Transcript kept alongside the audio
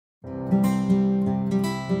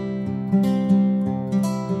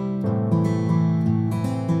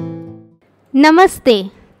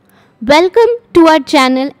Namaste. Welcome to our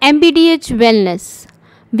channel MBDH Wellness.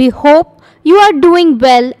 We hope you are doing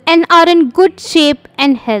well and are in good shape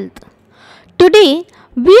and health. Today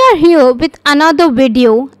we are here with another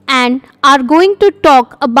video and are going to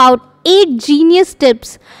talk about 8 genius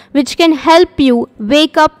tips which can help you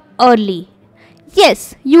wake up early.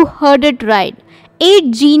 Yes, you heard it right.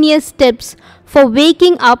 8 genius tips for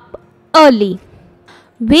waking up early.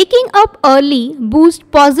 Waking up early boosts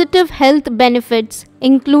positive health benefits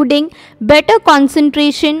including better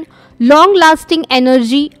concentration, long-lasting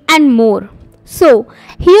energy and more. So,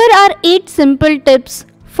 here are 8 simple tips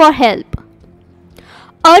for help.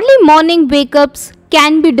 Early morning wake-ups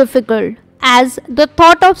can be difficult as the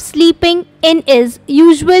thought of sleeping in is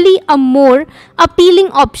usually a more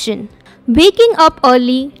appealing option. Waking up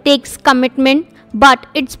early takes commitment, but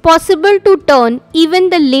it's possible to turn even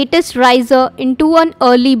the latest riser into an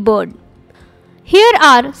early bird. Here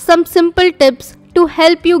are some simple tips to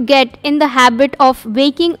help you get in the habit of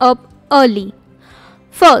waking up early.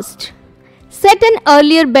 First, set an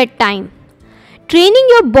earlier bedtime. Training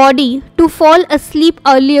your body to fall asleep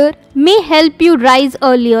earlier may help you rise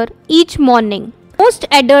earlier each morning. Most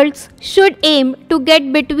adults should aim to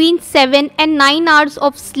get between 7 and 9 hours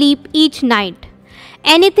of sleep each night.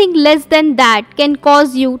 Anything less than that can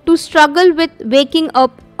cause you to struggle with waking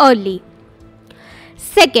up early.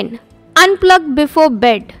 Second, unplug before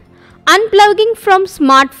bed. Unplugging from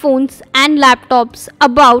smartphones and laptops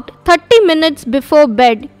about 30 minutes before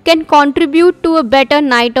bed can contribute to a better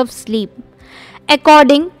night of sleep.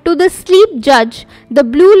 According to the Sleep Judge, the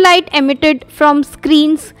blue light emitted from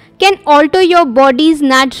screens can alter your body's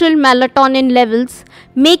natural melatonin levels,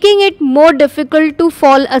 making it more difficult to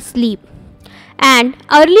fall asleep. And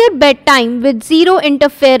earlier bedtime with zero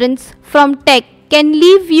interference from tech can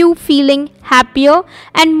leave you feeling happier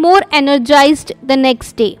and more energized the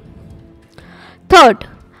next day. Third,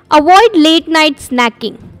 avoid late night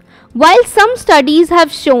snacking. While some studies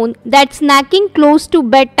have shown that snacking close to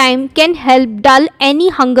bedtime can help dull any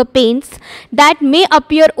hunger pains that may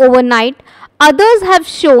appear overnight, others have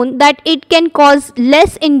shown that it can cause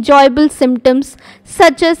less enjoyable symptoms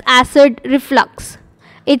such as acid reflux.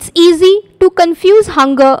 It's easy to confuse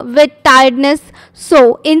hunger with tiredness,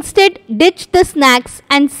 so instead ditch the snacks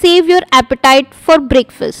and save your appetite for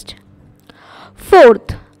breakfast.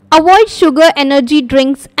 Fourth, avoid sugar energy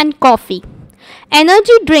drinks and coffee.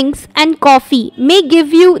 Energy drinks and coffee may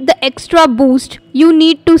give you the extra boost you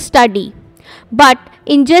need to study, but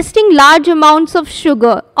ingesting large amounts of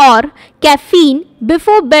sugar or caffeine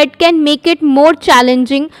before bed can make it more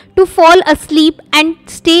challenging to fall asleep and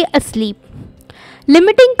stay asleep.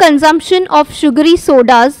 Limiting consumption of sugary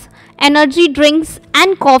sodas, energy drinks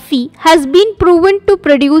and coffee has been proven to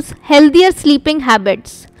produce healthier sleeping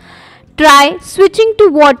habits. Try switching to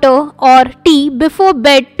water or tea before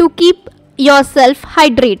bed to keep yourself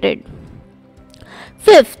hydrated.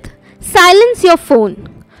 Fifth, silence your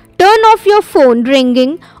phone. Turn off your phone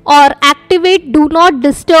ringing or activate do not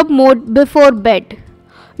disturb mode before bed.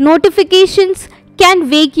 Notifications can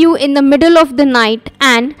wake you in the middle of the night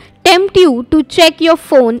and tempt you to check your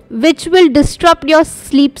phone, which will disrupt your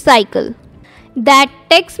sleep cycle. That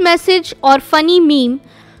text message or funny meme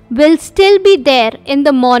will still be there in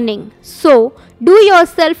the morning, so do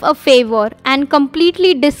yourself a favor and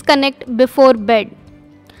completely disconnect before bed.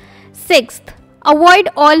 Sixth, avoid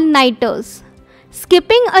all-nighters.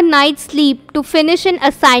 Skipping a night's sleep to finish an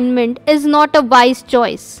assignment is not a wise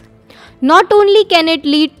choice. Not only can it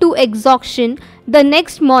lead to exhaustion the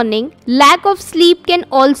next morning, lack of sleep can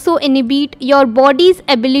also inhibit your body's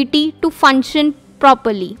ability to function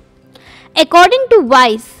properly. According to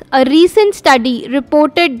Vice, a recent study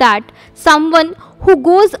reported that someone who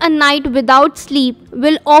goes a night without sleep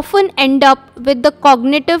will often end up with the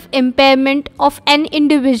cognitive impairment of an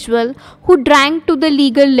individual who drank to the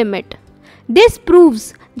legal limit. This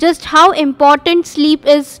proves just how important sleep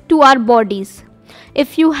is to our bodies.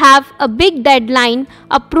 If you have a big deadline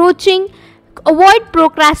approaching, avoid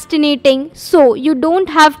procrastinating so you don't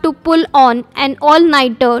have to pull on an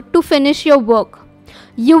all-nighter to finish your work.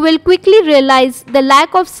 You will quickly realize the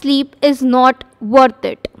lack of sleep is not worth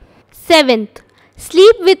it. Seventh,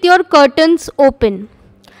 sleep with your curtains open.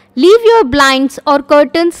 Leave your blinds or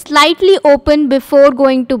curtains slightly open before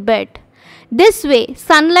going to bed. This way,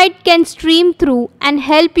 sunlight can stream through and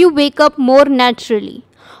help you wake up more naturally.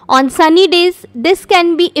 On sunny days, this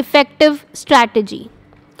can be effective strategy.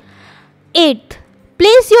 8th,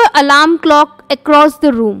 place your alarm clock across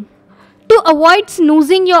the room. To avoid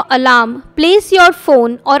snoozing your alarm, place your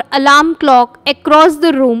phone or alarm clock across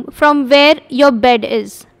the room from where your bed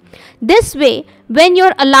is. This way, when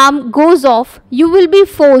your alarm goes off, you will be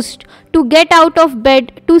forced to get out of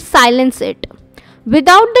bed to silence it.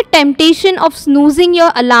 Without the temptation of snoozing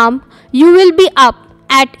your alarm, you will be up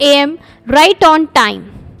at AM right on time.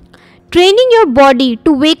 Training your body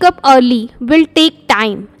to wake up early will take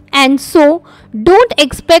time, and so don't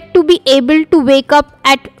expect to be able to wake up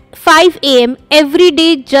at 5 am every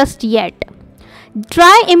day just yet.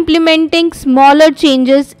 Try implementing smaller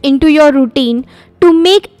changes into your routine to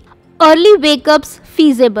make early wake ups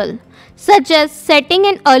feasible, such as setting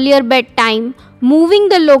an earlier bedtime, moving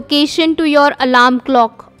the location to your alarm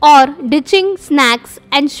clock, or ditching snacks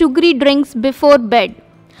and sugary drinks before bed.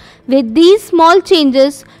 With these small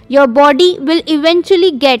changes, your body will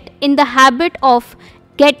eventually get in the habit of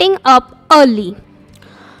getting up early.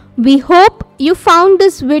 We hope you found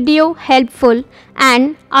this video helpful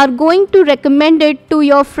and are going to recommend it to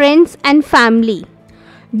your friends and family.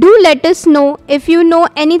 Do let us know if you know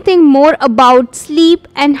anything more about sleep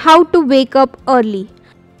and how to wake up early.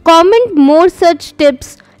 Comment more such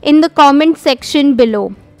tips in the comment section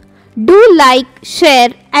below. Do like, share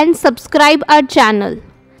and subscribe our channel.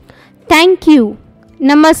 Thank you.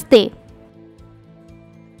 Namaste.